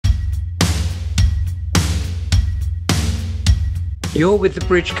You're with the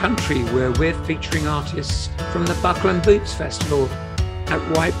Bridge Country, where we're featuring artists from the Buckle and Boots Festival at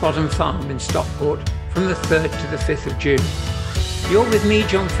White Bottom Farm in Stockport from the 3rd to the 5th of June. You're with me,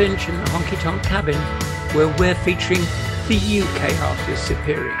 John Finch, in the Honky Tonk Cabin, where we're featuring the UK artists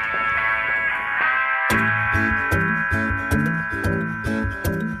appearing.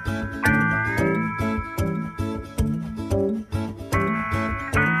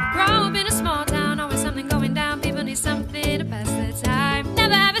 Grow up in a small town, always something going down, people need something to pass the time.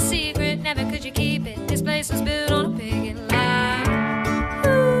 Never have a secret, never could you keep it, this place was built on a picket line.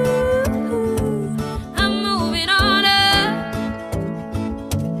 Ooh, I'm moving on up.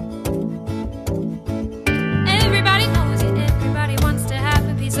 Everybody knows it, everybody wants to have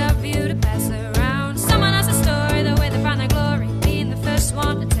a piece of you to pass around. Someone has a story, the way they find their glory, being the first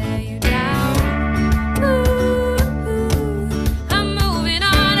one to tear you down. Ooh, I'm moving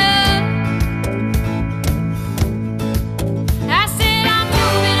on up. I said I'm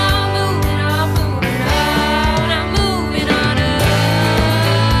moving on, moving on, moving on. I'm moving on up.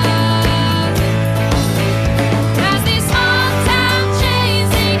 'Cause these small town chains,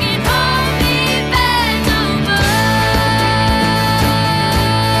 they can't hold me back no more.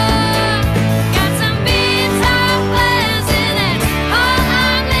 Got some big time plans and that's all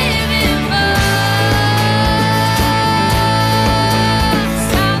I'm living for.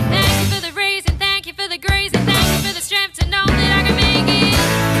 So thank you for the raising, thank you for the grazing, thank you for the strength to know that I can make it.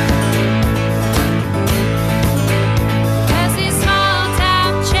 'Cause these small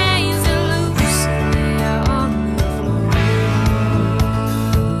town chains are loose and they are on the floor.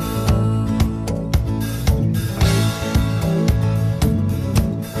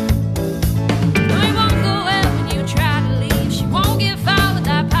 No, it won't go well when you try to leave. She won't get far with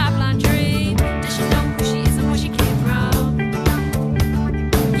that pipeline dream. Does she know who she is and where she came from?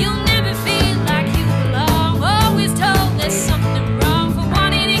 You'll never feel like you belong. Always told there's something wrong for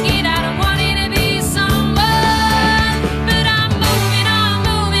wanting to get out and wanting to be someone. But I'm moving on,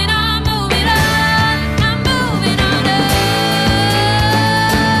 moving on, moving on. I'm moving on up.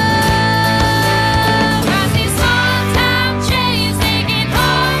 'Cause these small town chains, they can't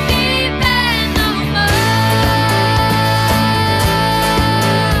hold me back no more.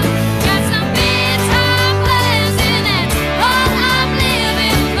 Got some big time plans and that's all I'm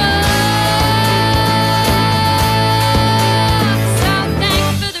living for. So thank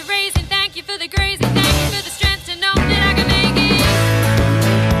you for the raising, thank you for the grazing, thank you for the strength to know that I can make it.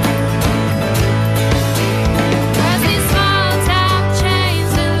 'Cause these small town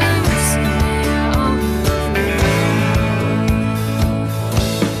chains are loose and they are on the floor.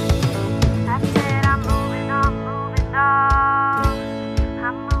 I said I'm moving on, moving on.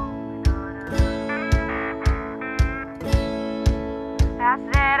 I'm moving on up. I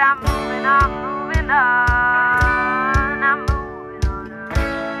said I'm moving on, moving on. I'm moving on up.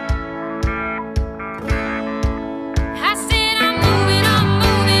 I said I'm moving on,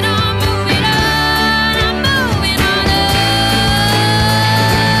 moving on, moving on. I'm moving on up.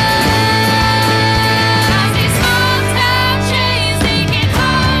 'Cause these small town chains, they can't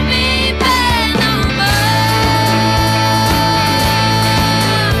hold me back no more.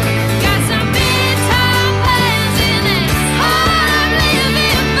 Got some big time plans and that's all I'm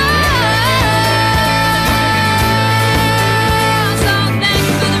living for. So thank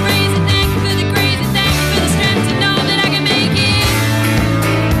you for the raising, thank you for the grazing, thank you for the strength to know that I can make it.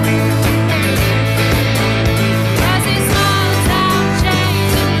 'Cause these small town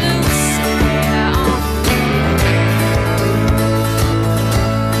chains are loose and they're on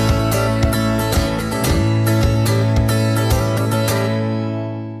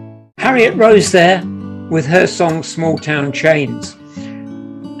Harriet Rose there with her song Small Town Chains.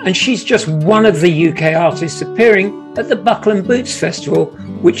 And she's just one of the UK artists appearing at the Buckle and Boots Festival,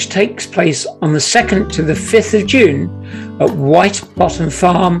 which takes place on the 2nd to the 5th of June at White Bottom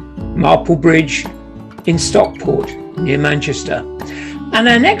Farm, Marple Bridge in Stockport, near Manchester. And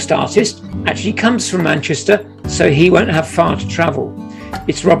our next artist actually comes from Manchester, so he won't have far to travel.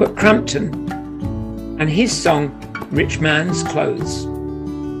 It's Robert Crampton and his song Rich Man's Clothes.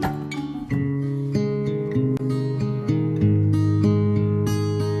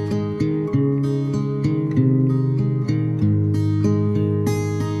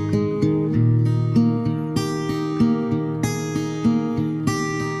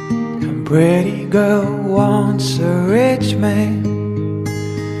 Pretty girl wants a rich man,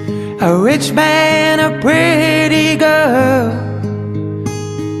 a rich man, a pretty girl.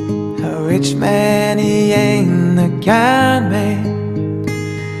 A rich man, he ain't the kind man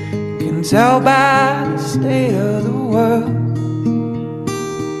can tell by the state of the world.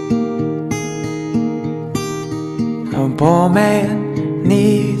 A poor man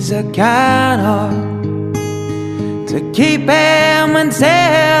needs a kind heart to keep him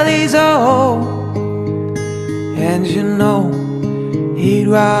until he's old. And you know he'd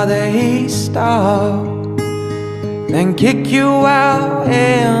rather he starve than kick you out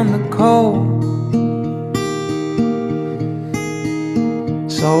in the cold.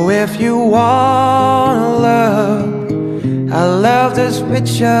 So if you want a love that's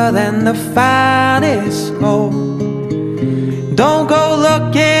richer than the finest gold, don't go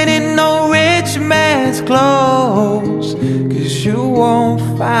looking in no rich man's clothes, 'cause you won't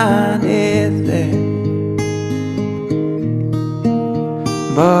find it there.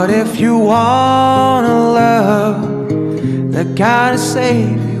 But if you want a love that kind of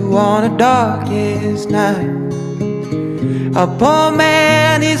save you on the darkest night, a poor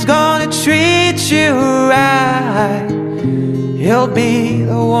man is gonna treat you right. He'll be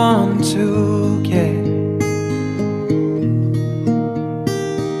the one to care.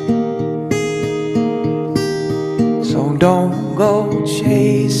 So don't go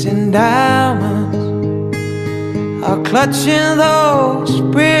chasing diamonds or clutching those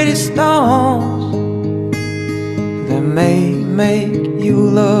pretty stones that may make you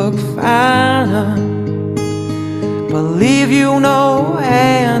look finer but leave you no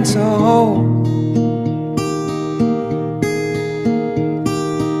hand to hold.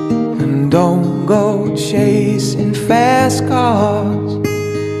 And don't go chasing fast cars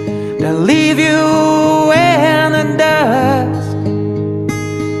that leave you in the dust,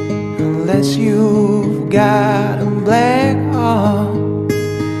 unless you've got a black heart.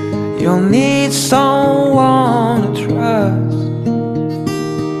 You'll need someone to trust.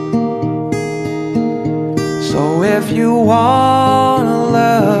 So if you want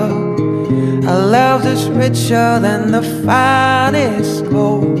a love that's richer than the finest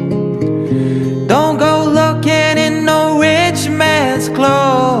gold, don't go looking in no rich man's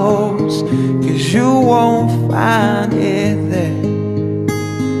clothes, 'cause you won't find it there.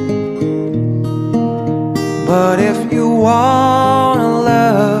 But if you want a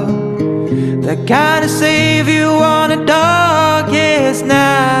love that kind of save you on the darkest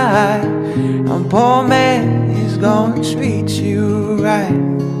night, a poor man is gonna treat you right.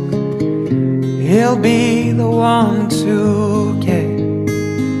 He'll be the one to care.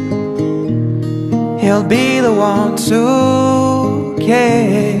 He'll be the one to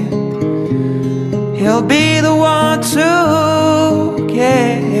care. He'll be the one to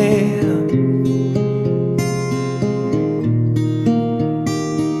care.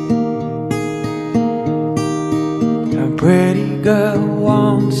 A pretty girl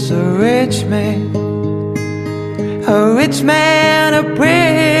wants a rich man, a rich man, a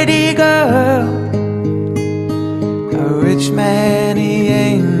pretty girl. A rich man, he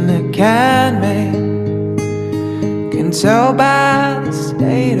ain't the kind man can tell by the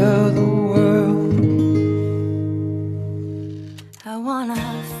state of the world. I want a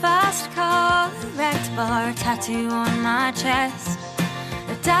fast car, a wrecked bar, tattoo on my chest,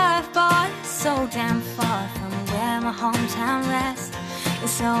 a dive bar so damn far from where my hometown rests.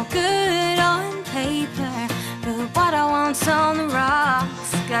 It's all good on paper, but what I want's on the rocks.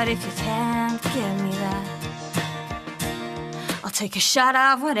 God, if you can't give me that, I'll take a shot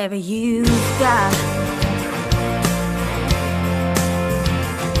of whatever you've got.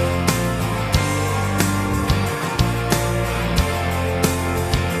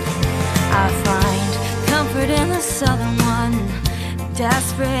 I find comfort in the southern one,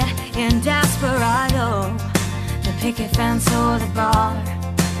 desperate in desperado, the picket fence or the bar.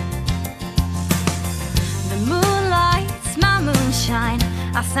 The moonlight's my moonshine,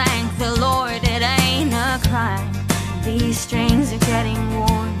 I thank the Lord it ain't a crime. These strings are getting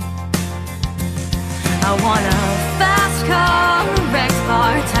worn. I want a fast car, a wrecked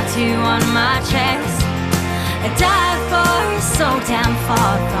bar, tattoo on my chest, a dive bar so damn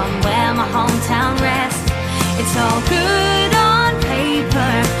far from where my hometown rests. It's all good on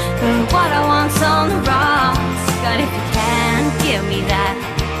paper, but what I want's on the rocks. God, if you can't give me that,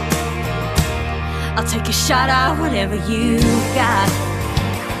 I'll take a shot at whatever you got.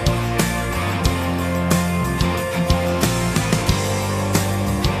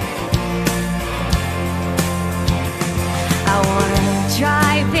 I wanna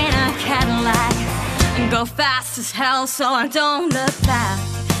drive in a Cadillac and go fast as hell so I don't look back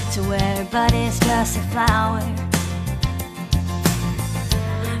to where everybody's just a flower.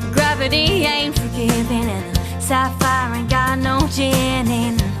 Gravity ain't forgiving and sapphire ain't got no gin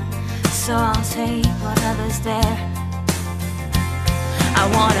in, so I'll take whatever's there. I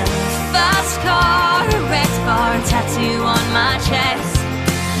want a fast car, a wrecked bar, tattoo on my chest,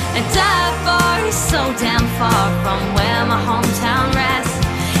 a dive bar so damn far from where my hometown rests.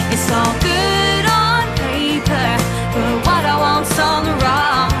 It's all good on paper, but what I want's on the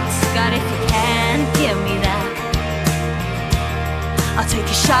rocks. God, if you can give me that, I'll take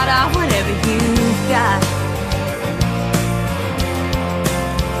a shot at whatever you've got.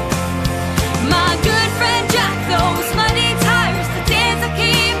 My good friend Jack, those muddy tires, the days that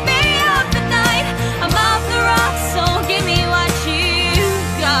keep me up at night. I'm off the rocks, so give me what you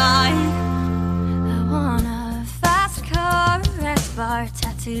got. I want a fast car, rest bar,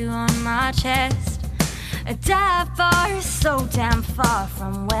 tattoo on my chest. A dive bar so damn far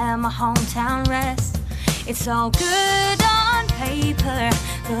from where my hometown rests. It's all good on paper,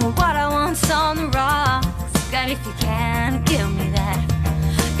 but what I want's on the rocks. God, if you can give me that.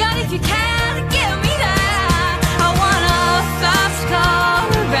 God, if you can give me that. I want a fast car,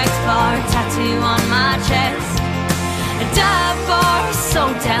 a Rex bar, tattoo on my chest. A dive bar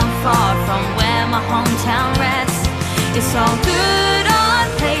so damn far from where my hometown rests. It's all good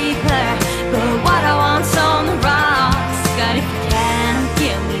on paper, but what I want's on the rocks. God, if you can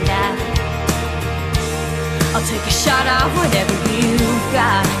give me that, I'll take a shot at whatever you've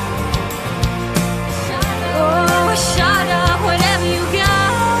got. Oh, a shot at whatever you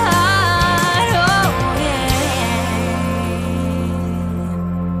got. Oh, yeah.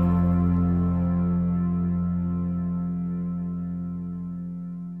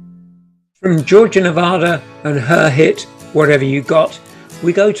 From Georgia Nevada and her hit, Whatever You Got,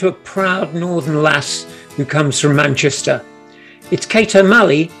 we go to a proud northern lass who comes from Manchester. It's Kate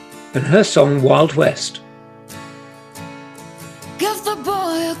O'Malley and her song Wild West. Give the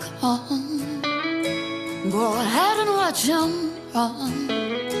boy a call, go ahead and watch him run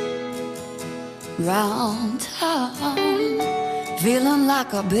round town, feeling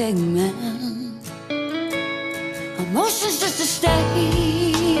like a big man. Emotions just a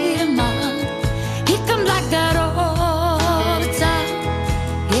state of mind. He comes like that all the time.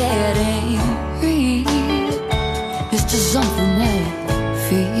 Yeah, it ain't real, it's just something that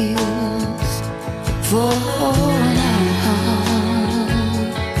feels for now.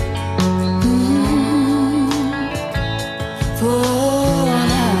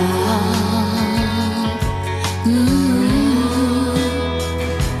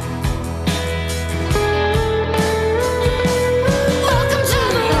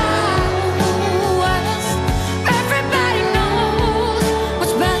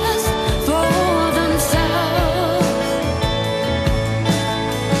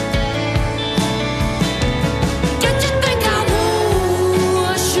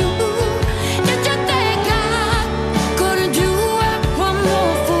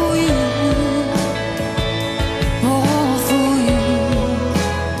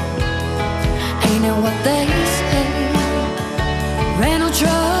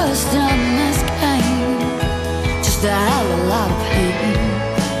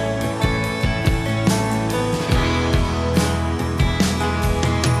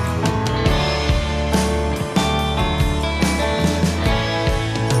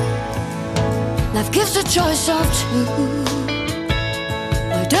 Life gives a choice of two.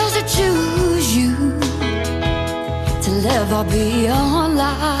 Why does it choose you to live or be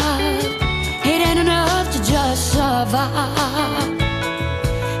alive? It ain't enough to just survive.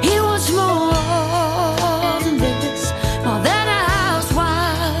 He wants more than this, more than a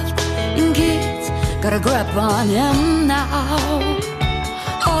housewife and kids. Got a grip on him now.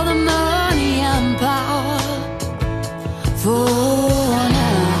 All the money and power for now.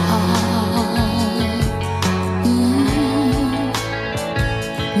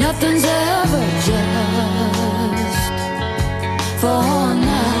 Nothing's ever just for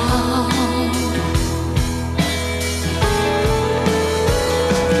now.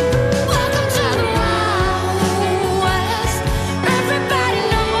 Welcome to the Wild West. Everybody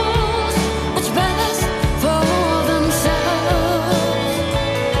knows what's best for themselves.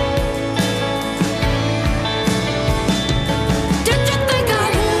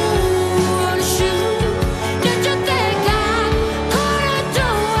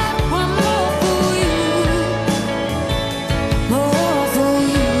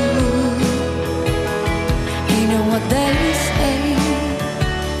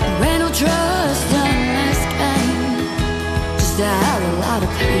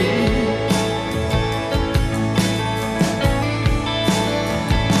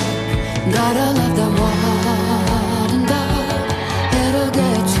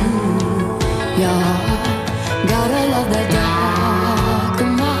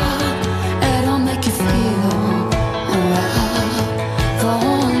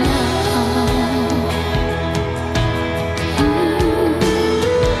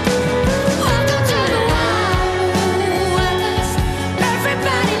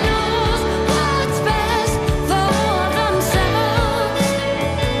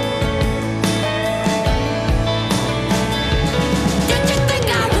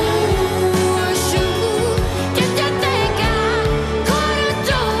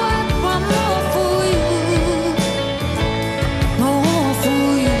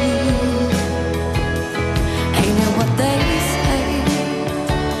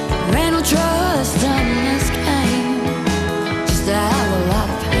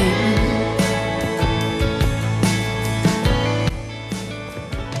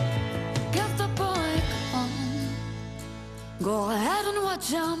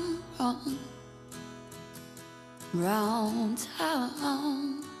 I'm run round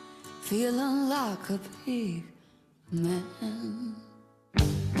town, feeling like a big man.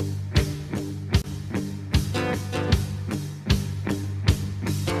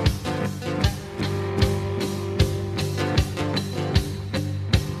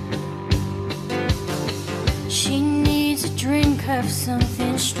 She needs a drink of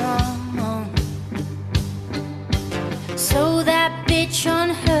something strong, so that bitch on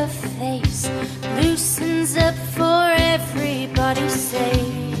her face loosens up for everybody's sake.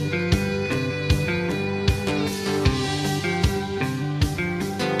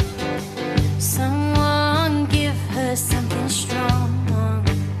 Someone give her something strong,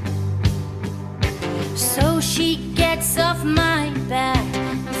 so she gets off my back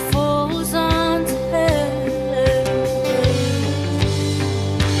and falls onto her.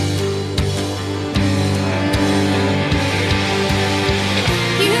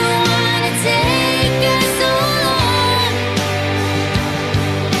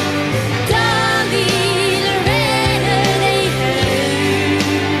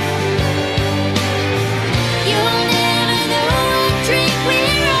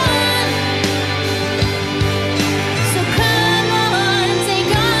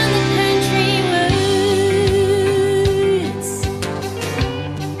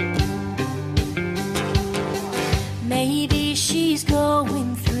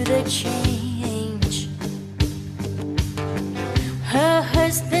 Change. Her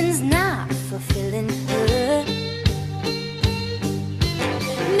husband's not fulfilling her.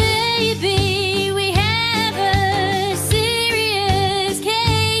 Maybe we have a serious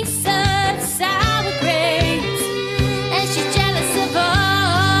case of sour grapes, and she's jealous of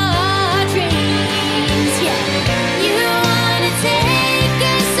our dreams. Yeah, you wanna take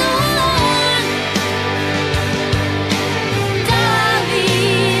us on, darling.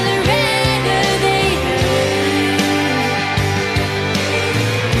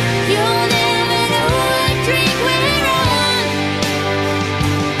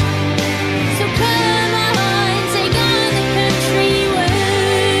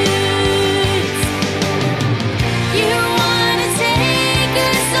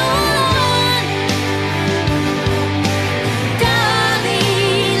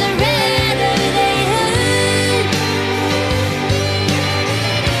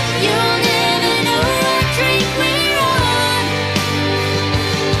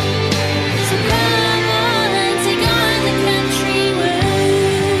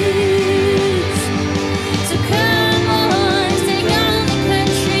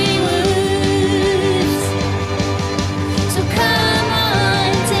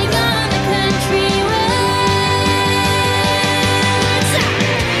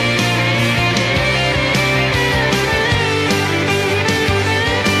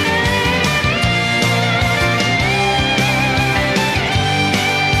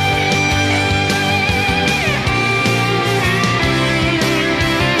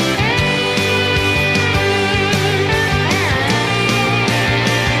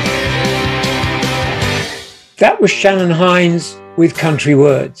 That was Shannon Hynes with Country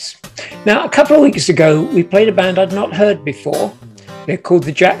Words. Now, a couple of weeks ago, we played a band I'd not heard before. They're called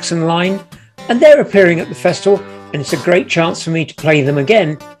the Jackson Line, and they're appearing at the festival, and it's a great chance for me to play them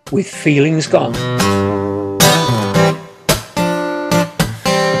again with Feelings Gone.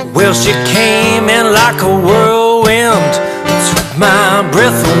 Well, she came in like a whirlwind, took my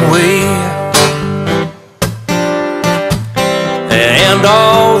breath away, and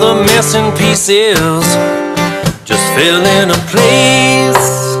all the missing pieces just fell into place.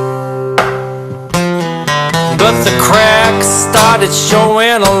 But the cracks started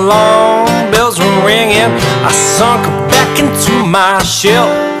showing along, bells were ringing, I sunk back into my shell,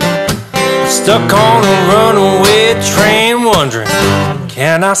 stuck on a runaway train wondering,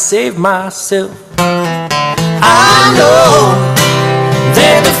 can I save myself? I know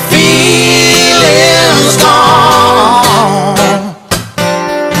that the feeling's gone,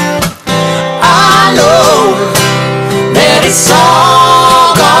 I know that it's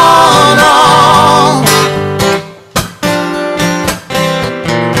all gone wrong.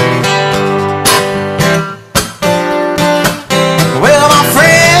 Well, my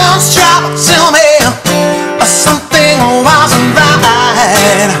friends tried to tell me something wasn't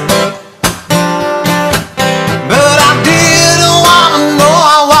right, but I didn't want to know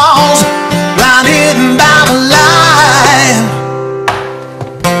I was blinded by the light.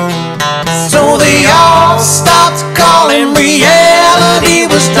 So they all stopped calling, reality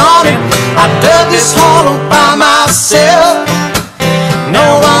was dawning. I dug this hole by myself,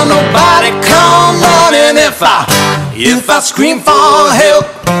 no one, nobody come running if I If I scream for help,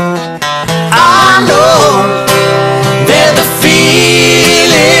 I know that the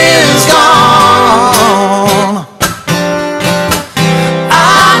feeling's gone.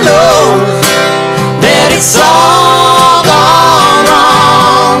 I know that it's all gone wrong.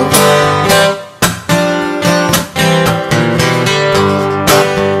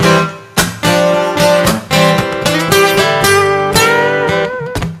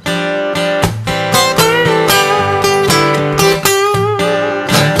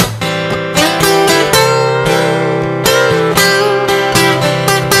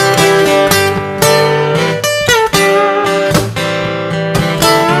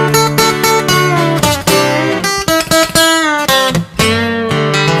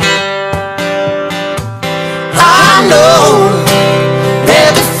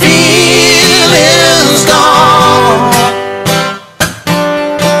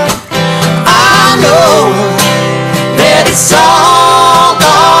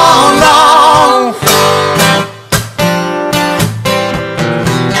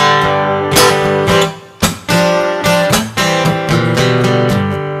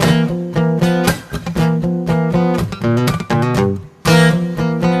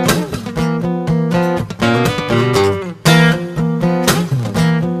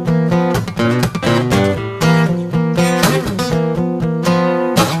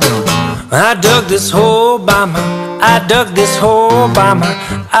 I dug this hole by I dug this hole by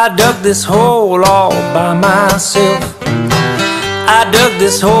I dug this hole all by myself. I dug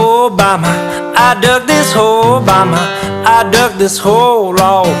this hole by I dug this hole by I dug this hole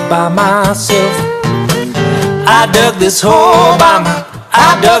all by myself. I dug this hole by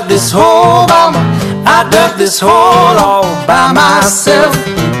I dug this hole by I dug this hole all by myself.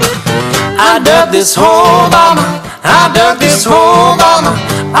 I dug this hole by I dug this hole by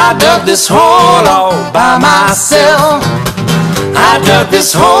I dug this hole all by myself. I dug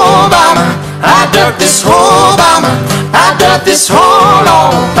this hole by I dug this hole by I dug this hole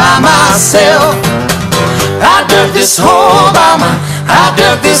all by myself. I dug this hole by I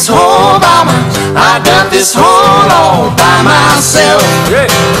dug this hole by I dug this hole all by myself.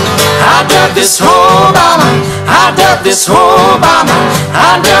 I dug this hole by I dug this hole by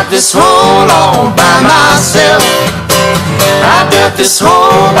I dug this hole all by myself. I dug this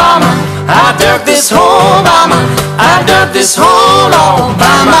hole by I dug this hole by I dug this hole all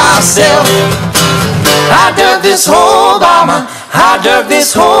by myself. I dug this hole by I dug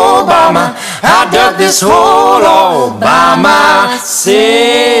this hole by I dug this hole all by myself.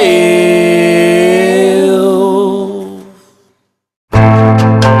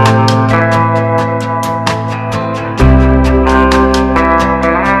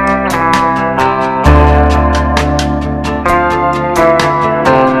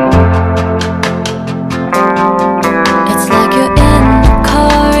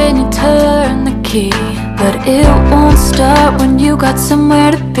 It won't start when you got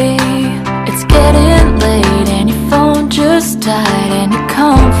somewhere to be. It's getting late and your phone just died, and your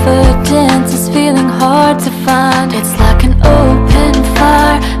confidence is feeling hard to find. It's like an open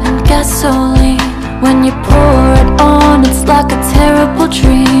fire and gasoline. When you pour it on, it's like a terrible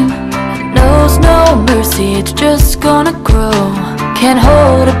dream. It knows no mercy, it's just gonna grow. Can't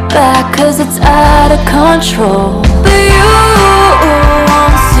hold it back cause it's out of control. But you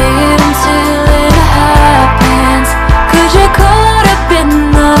won't see it until it happens, cause you're caught up in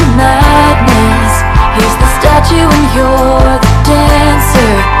the madness. Here's the statue and you're the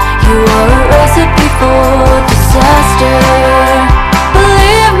dancer. You are a recipe for disaster.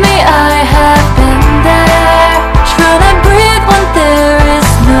 Believe me, I have been there, trying to breathe when there is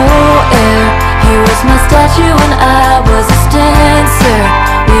no air. He was my statue and I was his dancer.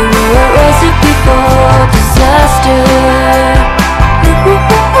 We were a recipe for disaster.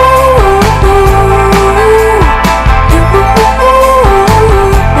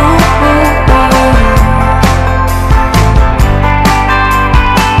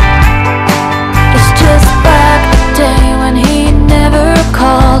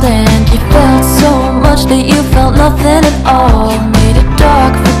 That you felt nothing at all. You made it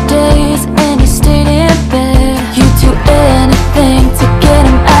dark for days and you stayed in bed. You'd do anything to get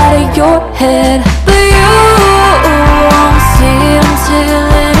him out of your head. But you won't see it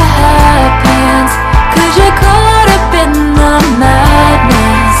until it happens, cause you're caught up in the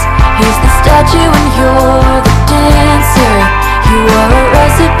madness. Here's the statue and you're the dancer. You are a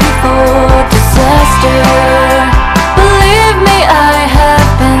recipe for disaster. Believe me, I have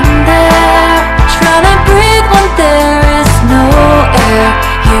been there, trying to breathe when there is no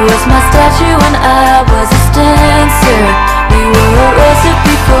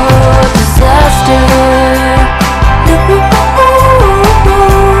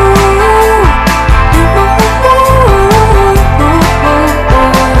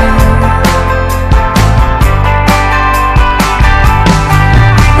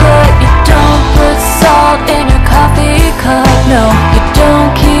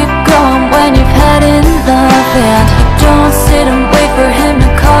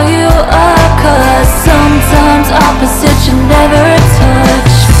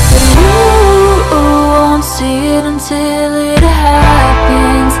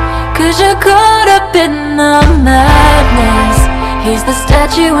in the madness. He's the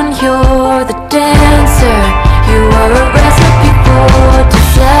statue and you're the dancer. You are a recipe for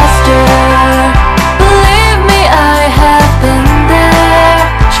disaster. Believe me, I have been there,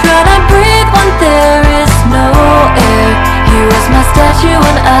 trying to breathe when there is no air. He was my statue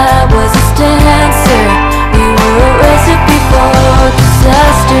and I was his dancer. We were a recipe for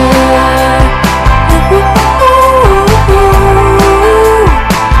disaster.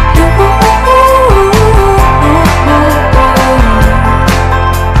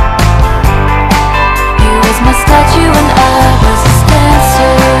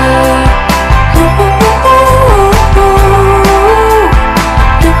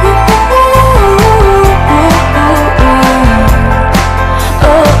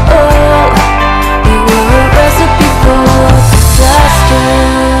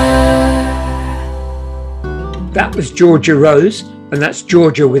 That was Georgia Rose, and that's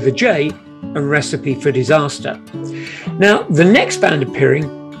Georgia with a J, and Recipe for Disaster. Now, the next band appearing,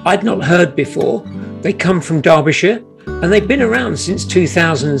 I'd not heard before. They come from Derbyshire, and they've been around since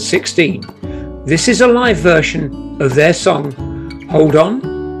 2016. This is a live version of their song, Hold On,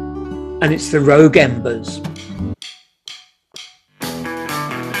 and it's the Rogue Embers.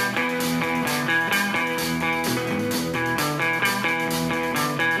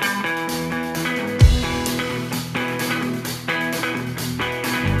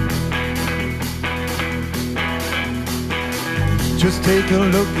 Just take a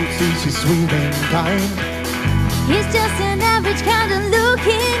look and see she's sweet and kind. He's just an average kind of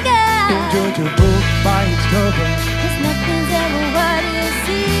looking guy. Don't judge a book by its cover, 'cause nothing's ever what it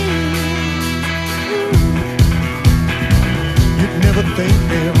seems. you'd never think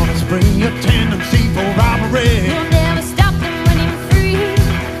they're on a spring. A tendency for robbery. You'll never stop them running free.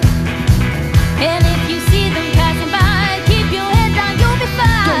 And if you see them passing by, keep your head down, you'll be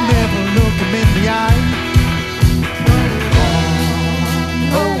fine. Don't ever look them in the eye.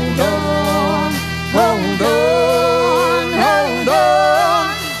 Hold on, hold on, hold on.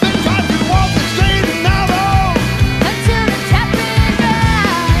 They tried to walk the straight and narrow Until the tap ran dry.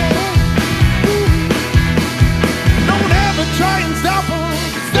 Don't ever try and stop them,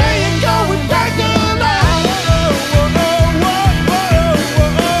 'cause they ain't going back to life.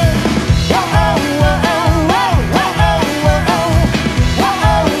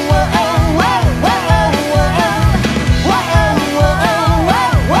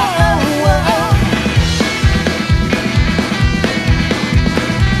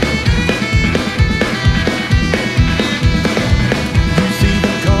 You see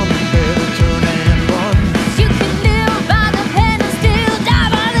them coming, better turn and run. You can live by the pen and still die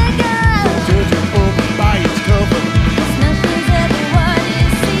by the gun. Judge a book by its cover. 'Cause nothing's ever what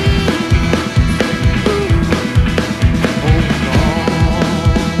it seems. Hold on,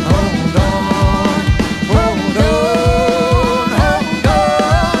 hold on, hold on, hold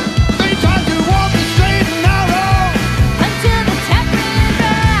on. They tried to walk it straight and narrow. Until the tap ran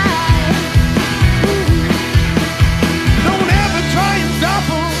dry. Don't ever try and stop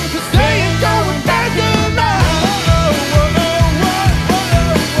them, 'cause they ain't going back to life.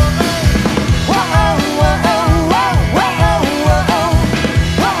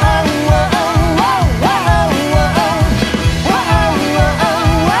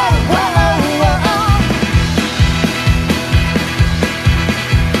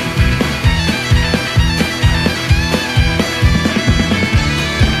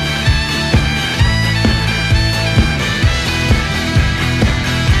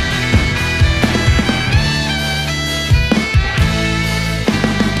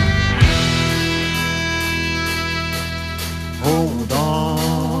 Hold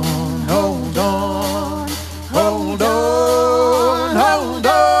on, hold on, hold on, hold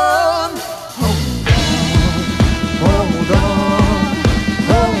on, hold on,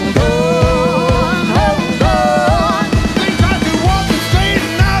 hold on, hold on. They tried to walk it straight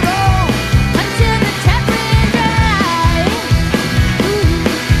and narrow. Until the tap ran dry.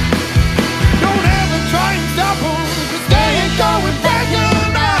 Don't ever try and stop them, 'cause they ain't going back to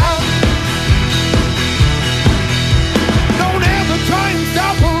life. Don't ever try and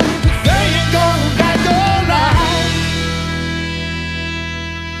stop them, 'cause they ain't going back to life.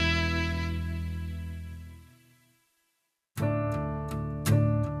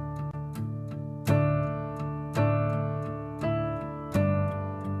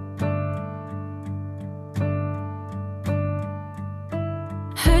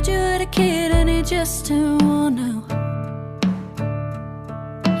 Heard you had a kid and he just turned 1 now.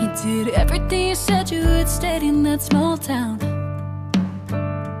 You did everything you said you would, stayed in that small town.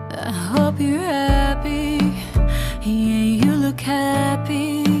 I hope you're happy. Yeah, you look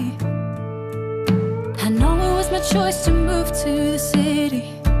happy. a choice to move to the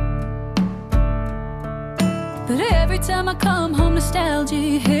city. But every time I come home, nostalgia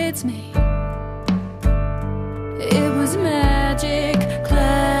hits me. It was magic,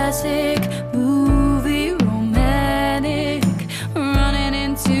 classic, movie, romantic, running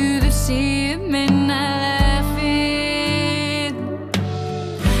into the sea of midnight laughing.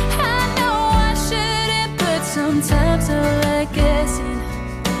 I know I shouldn't, but sometimes I like guessing.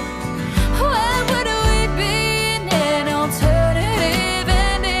 Where would we be in an alternative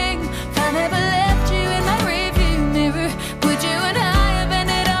ending? If I never left you in my rearview mirror, would you and I have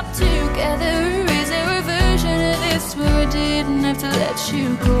ended up together? Is there a version of this where I didn't have to let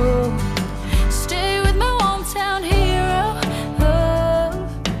you go? Stay with my hometown hero. Oh,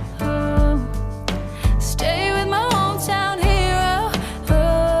 oh. Stay with my hometown hero.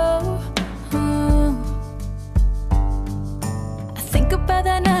 Oh, oh. I think about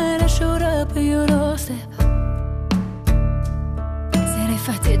that night I showed up at your doorstep. Said if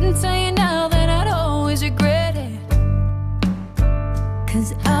I didn't tell you now, then I'd always regret it.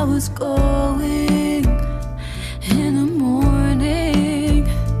 'Cause I was going in the morning.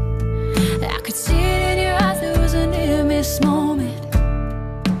 I could see it in your eyes, there was a near-miss moment.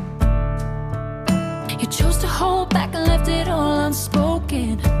 You chose to hold back and left it all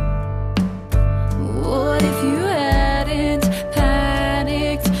unspoken. What if you hadn't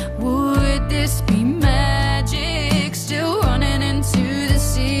panicked? Would this be magic? Still running into the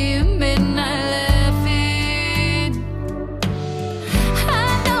sea of midnight laughing. I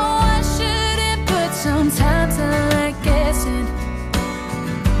know I shouldn't, but sometimes I like guessing.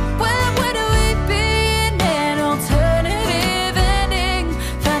 Where would we be in an alternative ending?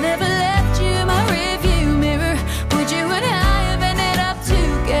 If I never left you in my rearview mirror, would you and I have ended up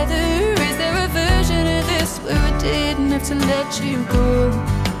together? Is there a version of this where I didn't have to let you go?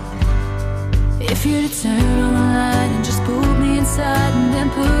 If you'd have turned on the light and just pulled me inside and then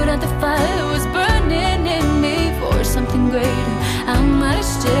put out the fire that was burning in me for something greater, I might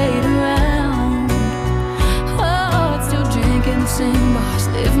have stayed around. Oh, I'd still drinking the same bars,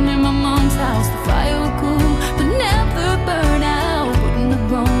 living in my mom's house. The fire would cool, but never burn out. Wouldn't have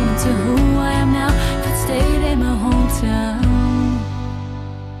grown into who I am now if I'd stayed in my hometown.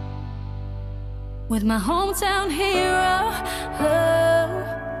 With my hometown hero. Oh,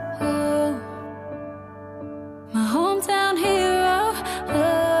 oh. My hometown hero.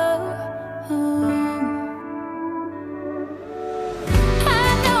 Oh, oh. I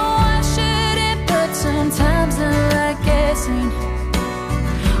know I shouldn't, but sometimes I like guessing.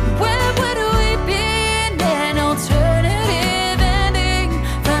 Where would we be in an alternative ending?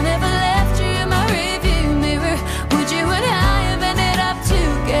 If I never left you in my rearview mirror, would you and I have ended up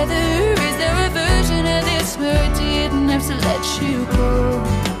together? Is there a version of this where I didn't have to let you go?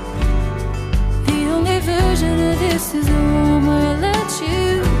 The only version of this is the one where I let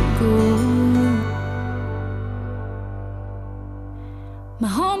you go. My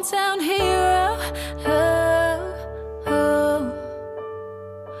hometown hero. Oh, oh.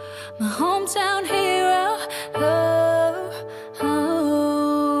 My hometown hero. Oh, oh,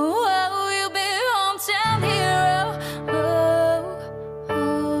 oh. You'll be hometown hero. Oh,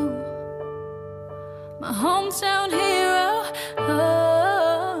 oh. My hometown hero.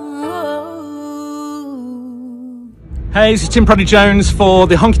 Hey, this is Tim Proddy Jones for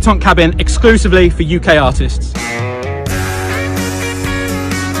the Honky Tonk Cabin exclusively for UK artists. Well,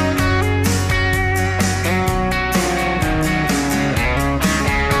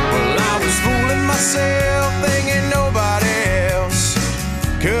 I was fooling myself, thinking nobody else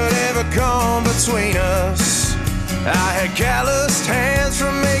could ever come between us. I had calloused hands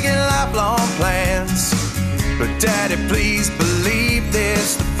from making lifelong plans. But Daddy, please believe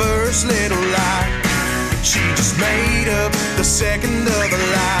this, the first little lie. She just made up the second of a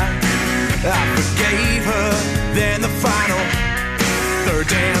lie. I forgave her, then the final third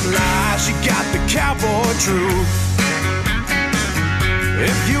damn lie. She got the cowboy truth.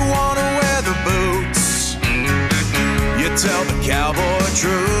 If you wanna wear the boots, you tell the cowboy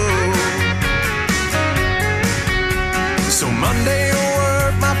truth. So Monday at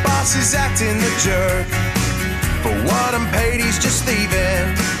work, my boss is acting the jerk. For what I'm paid, he's just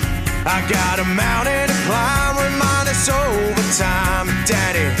thieving. I got a mountain to climb, remind us overtime.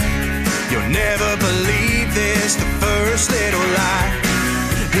 Daddy, you'll never believe this, the first little lie.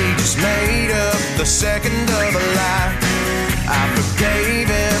 He just made up the second of a lie. I forgave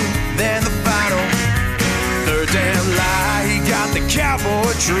him, then the final third damn lie. He got the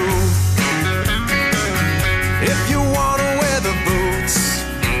cowboy truth. If you wanna wear the boots,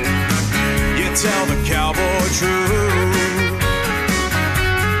 you tell the cowboy truth.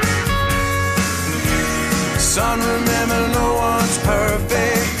 Sun was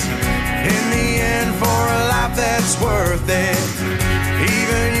perfect. In the end, for a life that's worth it,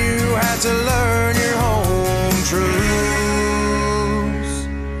 even you had to learn your home truths.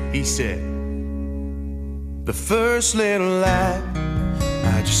 He said, the first little lie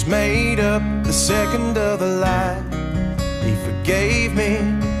I just made up, the second other lie he forgave me,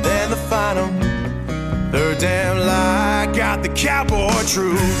 then the final third damn lie got the cowboy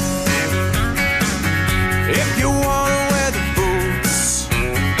truth. If you wanna wear the boots,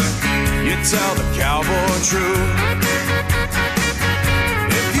 you tell the cowboy truth.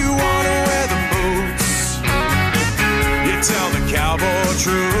 If you wanna wear the boots, you tell the cowboy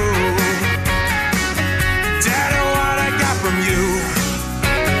truth. Daddy, what I got from you,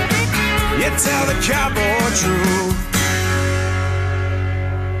 you tell the cowboy truth.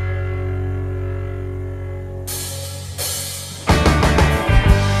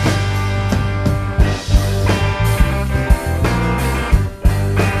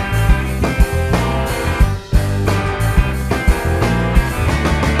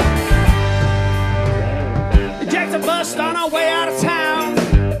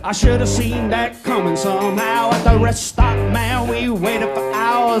 I should have seen that coming somehow. At the rest stop, man, we waited for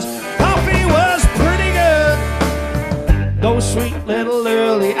hours. Coffee was pretty good, those sweet little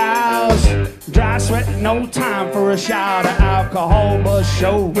early hours. Dry sweat, no time for a shower. The alcohol buzz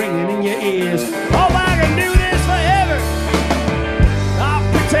show ringing in your ears. Hope I can do this forever. Our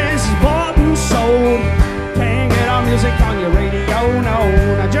pretense is bought and sold. Can't get our music on your radio, no.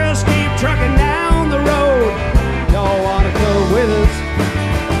 Now just keep trucking down the road. Y'all wanna come with us?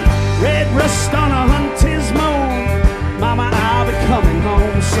 Red rust on a hunter's moon. Mama, I'll be coming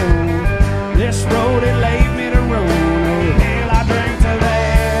home soon. This road, it laid me to ruin. Oh, hell, I drink to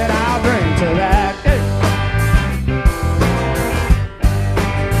that, I'll drink to that.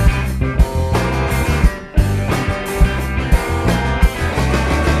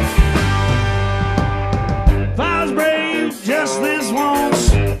 If I was brave just this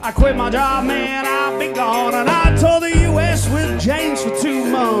once, I quit my job, man, I'll be gone. And I told the U.S. with James for 2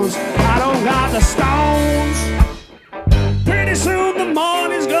 months, I don't got the stones. Pretty soon the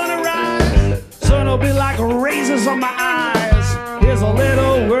morning's gonna rise, sun will be like razors on my eyes. Here's a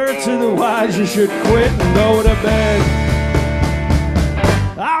little word to the wise, you should quit and go to bed.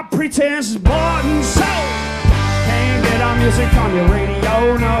 Our pretense is bought and sold. Can't get our music on your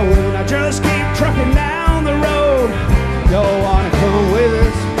radio, no. Now just keep trucking down the road. You wanna come with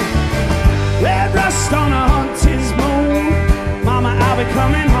us? Red rust on a hunter's moon. Mama, I'll be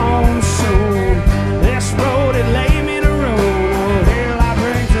coming home soon. This road, it lay me to ruin. Oh, hell, I'll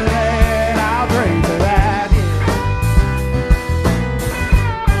drink to that, I'll drink to that.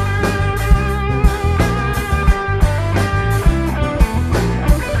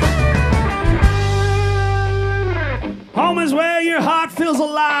 Home is where your heart feels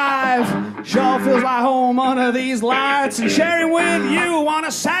alive. Sure feels like home under these lights. And sharing with you on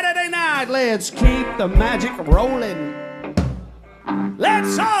a Saturday night. Let's keep the magic rolling.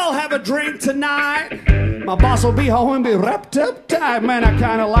 Let's all have a drink tonight. My boss will be home and be wrapped up tight. Man, I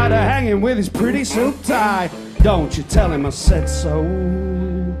kinda like to hanging with his pretty suit tie. Don't you tell him I said so.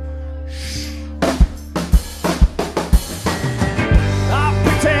 Our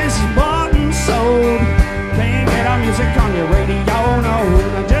pretense is bought and sold. Can't get our music on your radio, no.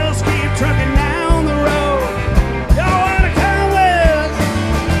 Now just keep trucking down the road. You wanna come with?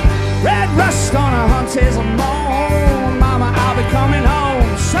 Red rust on a hunter's moon. Mama, I'll be coming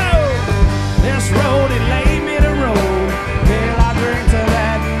home. So this road, it laid me to ruin. Hell, I'll drink to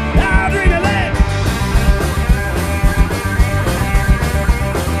that, I'll drink to that.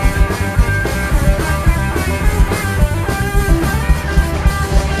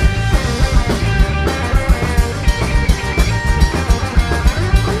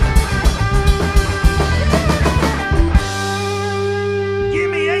 Give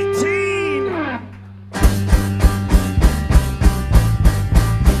me 18.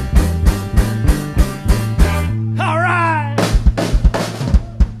 All right.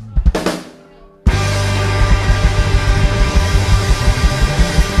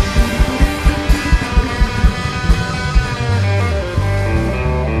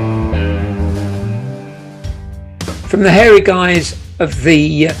 From the hairy guys of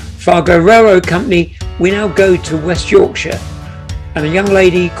the Fargo Railroad Company, we now go to West Yorkshire and a young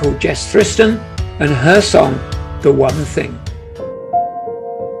lady called Jess Tristan and her song, The One Thing.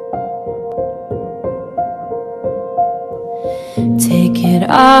 Take it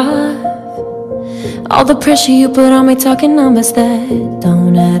off. All the pressure you put on me, talking numbers that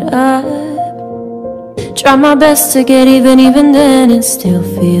don't add up. Try my best to get even then it still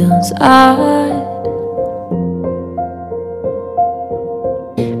feels odd.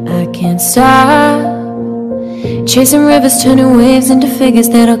 can't stop chasing rivers, turning waves into figures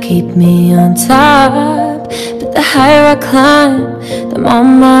that'll keep me on top. But the higher I climb, the more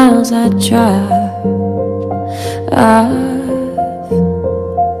miles I drive.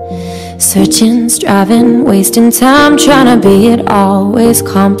 Searching, striving, wasting time, trying to be it, always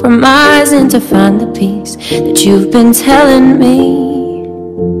compromising to find the peace that you've been telling me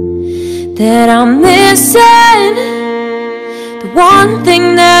that I'm missing. The one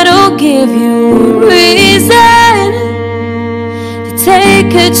thing that'll give you a reason to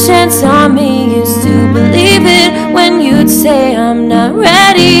take a chance on me. Used to believe it when you'd say I'm not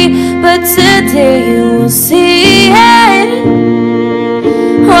ready, but today you'll see it.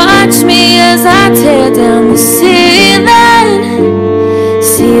 Watch me as I tear down the ceiling.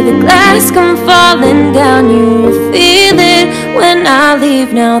 See the glass come falling down. You feel it when I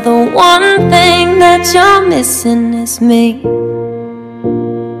leave. Now the one thing that you're missing is me.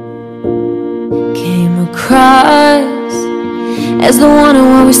 Came across as the one who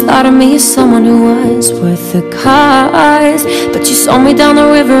always thought of me as someone who was worth the cost. But you sold me down the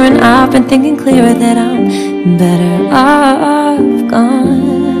river and I've been thinking clearer that I'm better off gone.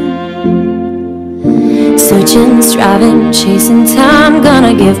 Searching, striving, chasing time,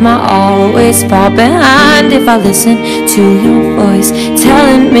 gonna give my all, always fall behind if I listen to your voice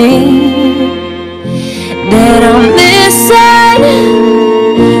telling me that I'm missing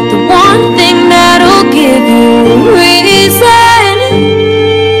the one thing that'll give you a reason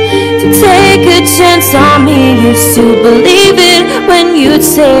to take a chance on me. Used to believe it when you'd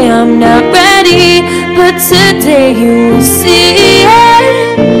say I'm not ready, but today you'll see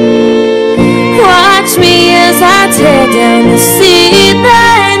it. Watch me as I tear down the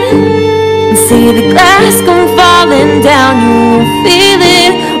ceiling and see the glass come falling down. You'll feel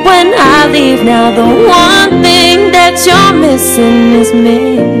it when I leave. Now the one thing that you're missing is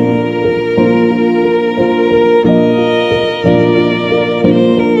me.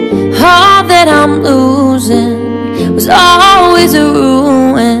 All that I'm losing was always a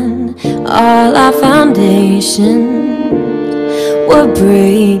ruin. All our foundations were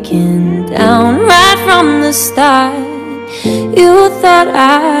breaking down right from the start. You thought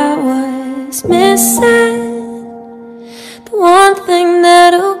I was missing the one thing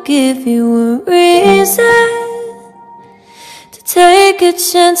that'll give you a reason to take a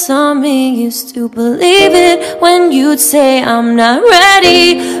chance on me. Used to believe it when you'd say I'm not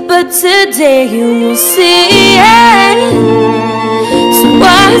ready, but today you'll see it. So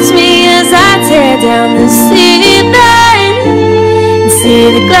watch me as I tear down the ceiling. See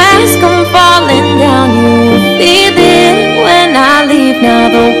the glass come falling down. You feel it when I leave. Now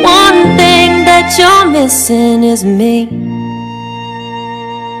the one thing that you're missing is me.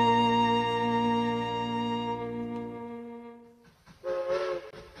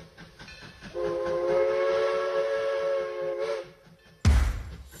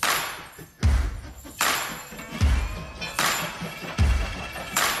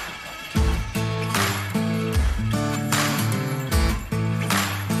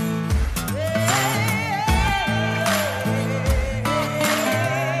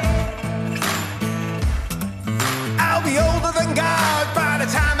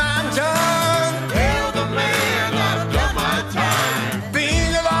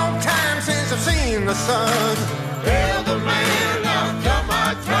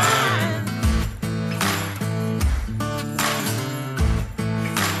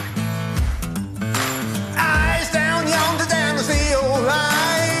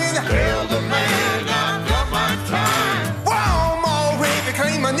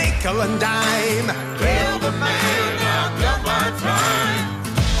 And dime. Tell the man I've got my time.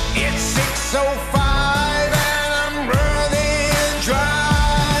 It's 6:05 and I'm running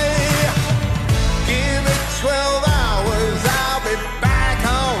dry. Give it 12 hours, I'll be back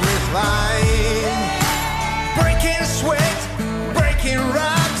on this line. Breaking sweat, breaking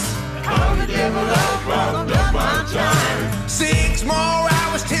rocks. Call the devil up, I've got my time. 6 more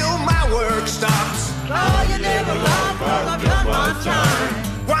hours till my work stops. Call the devil up, I've got my time.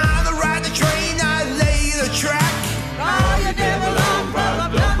 While I ride the train, I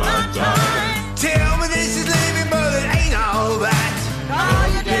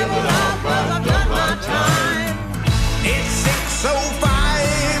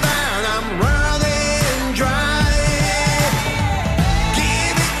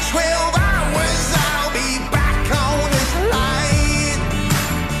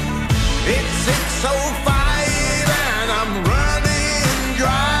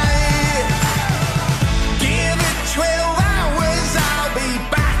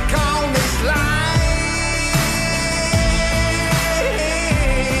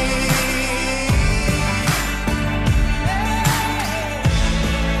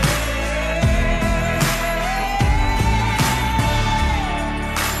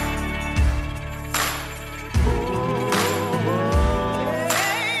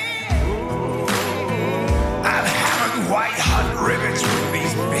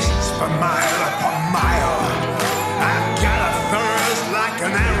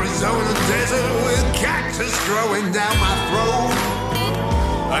on a desert with cactus growing down my throat.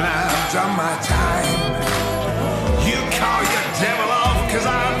 And I've done my time. You call your devil off, cause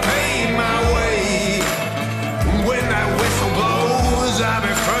I paid my way. When that whistle blows, I'll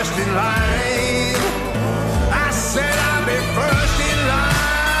be first in line. I said I'll be first in line.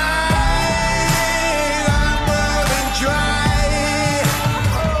 I'm more than dry.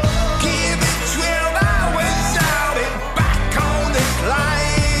 Give it 12 hours, I'll be back on this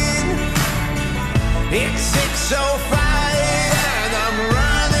line. It's 6:05 and I'm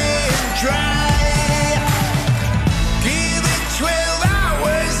running dry. Give it 12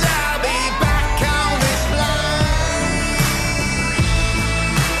 hours, I'll be back on this line.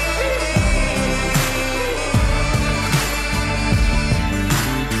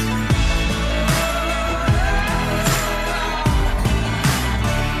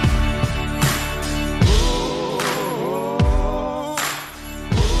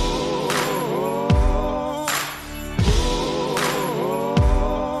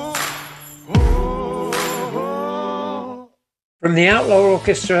 From the Outlaw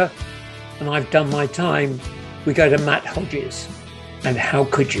Orchestra and I've Done My Time, we go to Matt Hodges and How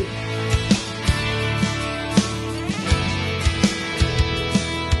Could You?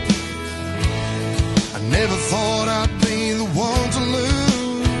 I never thought I'd be the one to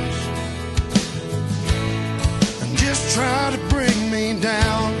lose and just try to bring me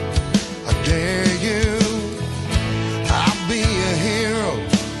down. I dare you. I'll be a hero.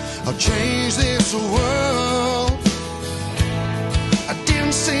 I'll change this world. I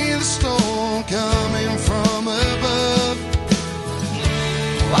didn't see the storm coming from above.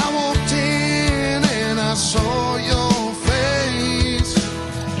 Well, I walked in and I saw your face.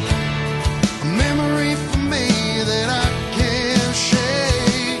 A memory for me that I can't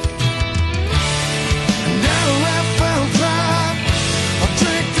shake. And now I found dry. I'll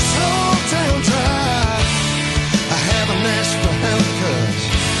drink this whole town dry. I haven't asked for help 'cause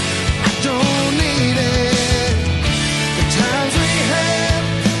I don't need it. The times we had,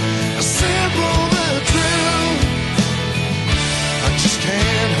 I simple but true. I just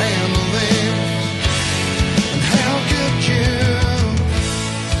can't handle this. And how could you?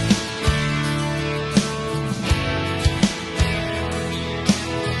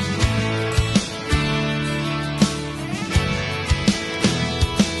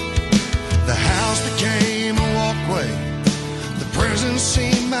 The house became a walkway. The prison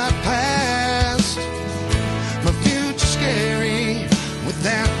seemed my past. My future scary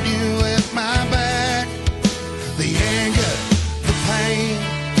without you at my back. The anger, the pain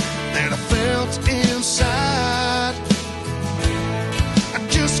that I felt inside, I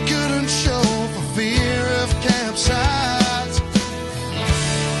just couldn't show for fear of capsize.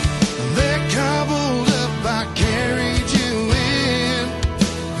 They're cobbled up, I carried you in.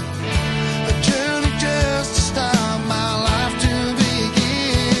 A journey just to stop my life to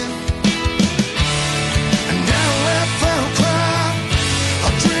begin. And now if I'll cry,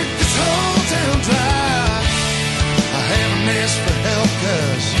 I'll drink this whole town dry. I haven't asked for help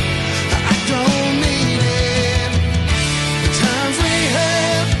 'cause I don't need it. The times we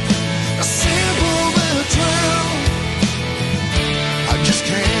had, are simple but true. I just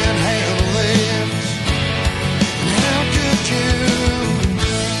can't handle this. And how could you?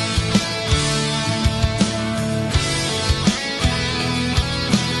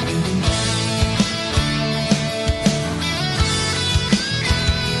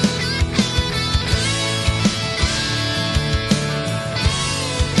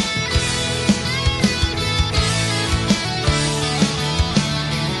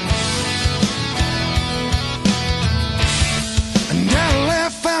 And now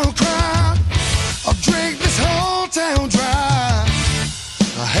if I'll cry, I'll drink this whole town dry.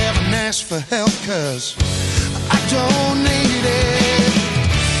 I haven't asked for help 'cause I don't need it.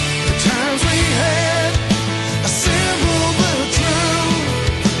 The times we had, are simple but true.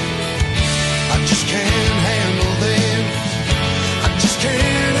 I just can't handle this. I just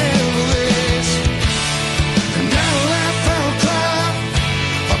can't handle this. And now if I'll cry,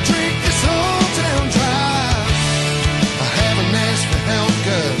 I'll drink this whole town dry. I haven't asked for help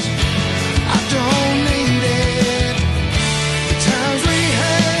 'cause I don't need it. The times we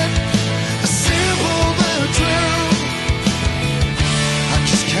had, are simple but true.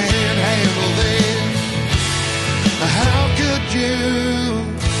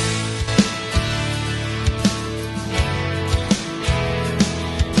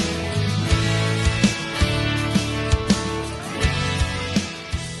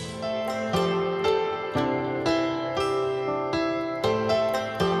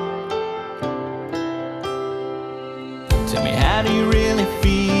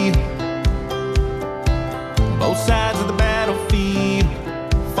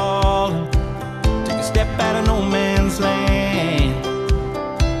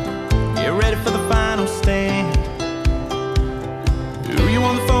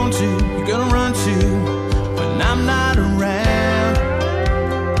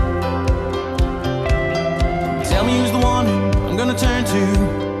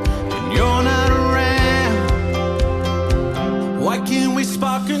 can we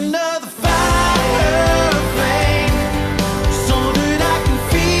spark another fire flame so that I can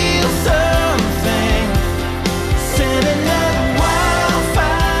feel something? Set another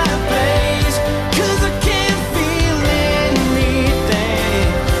wildfire blaze, 'cause I can't feel anything.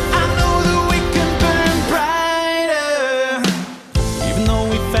 I know that we can burn brighter. Even though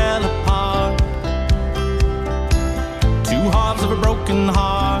we fell apart, two halves of a broken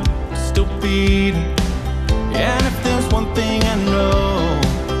heart still beating. And if there's one thing I know,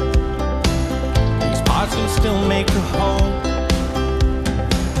 these parts can still make a whole.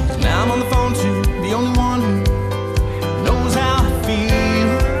 'Cause now I'm on the phone to the only one who knows how I feel.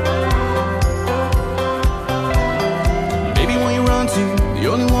 Baby, when you run to the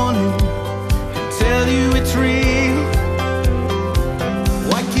only one who can tell you it's real.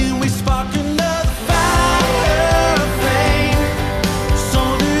 Why can't we spark another fire flame so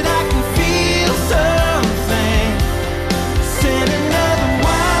that I can feel something? Set another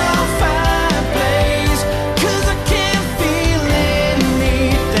wildfire blaze, 'cause I can't feel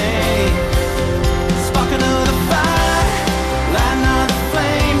anything. Spark another fire, light another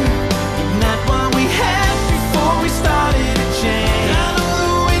flame, ignite what we had before we started a chain. I know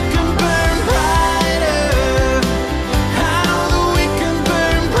that we can burn brighter. I know that we can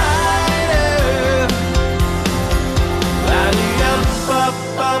burn brighter. Light it up, up,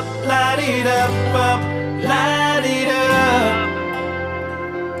 up, light it up, light it up.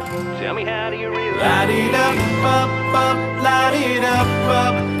 Tell me, how do you really Light it up, light it up,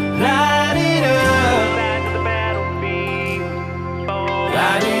 light it up. back to the battlefield? Oh,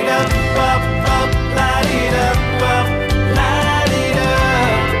 Light it up,